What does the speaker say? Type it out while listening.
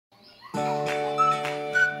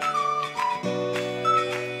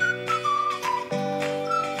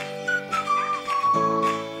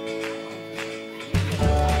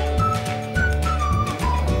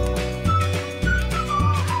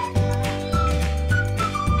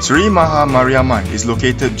Sri Maha Mariamman is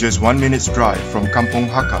located just 1 minute's drive from Kampung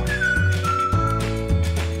Hakka.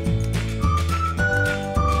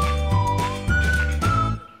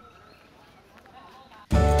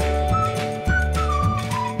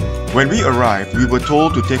 When we arrived, we were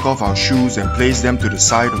told to take off our shoes and place them to the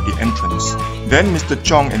side of the entrance. Then Mr.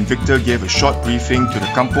 Chong and Victor gave a short briefing to the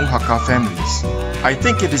Kampung Hakka families. I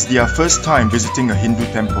think it is their first time visiting a Hindu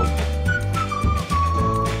temple.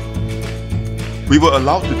 We were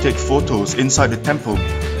allowed to take photos inside the temple,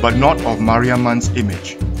 but not of Mariamman's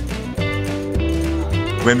image.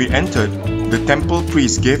 When we entered, the temple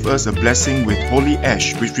priest gave us a blessing with holy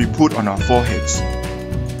ash which we put on our foreheads.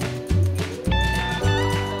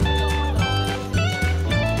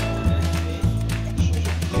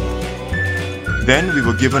 Then we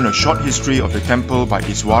were given a short history of the temple by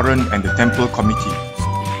Iswaran and the temple committee.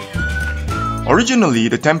 Originally,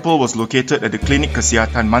 the temple was located at the Klinik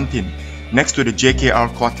Kesihatan Mantin, next to the JKR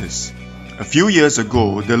quarters. A few years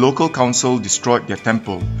ago, the local council destroyed their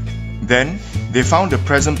temple. Then, they found the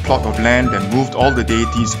present plot of land and moved all the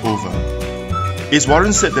deities over.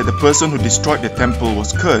 Iswaran said that the person who destroyed the temple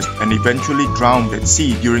was cursed and eventually drowned at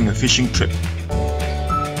sea during a fishing trip.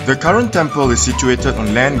 The current temple is situated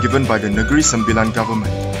on land given by the Negeri Sembilan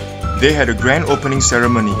government. They had a grand opening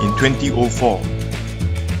ceremony in 2004.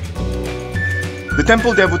 The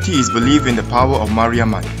temple devotees believe in the power of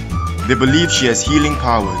Mariamman. They believe she has healing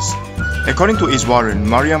powers. According to Iswaran,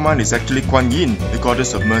 Mariamman is actually Kuan Yin, the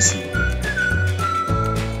goddess of mercy.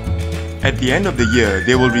 At the end of the year,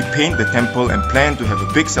 they will repaint the temple and plan to have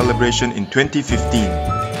a big celebration in 2015.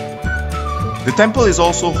 The temple is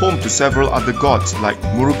also home to several other gods like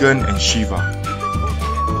Murugan and Shiva.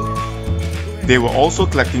 They were also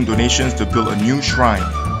collecting donations to build a new shrine.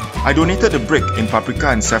 I donated a brick in Paprika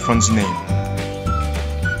and Saffron's name.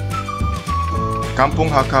 Kampung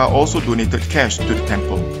Hakka also donated cash to the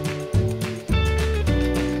temple.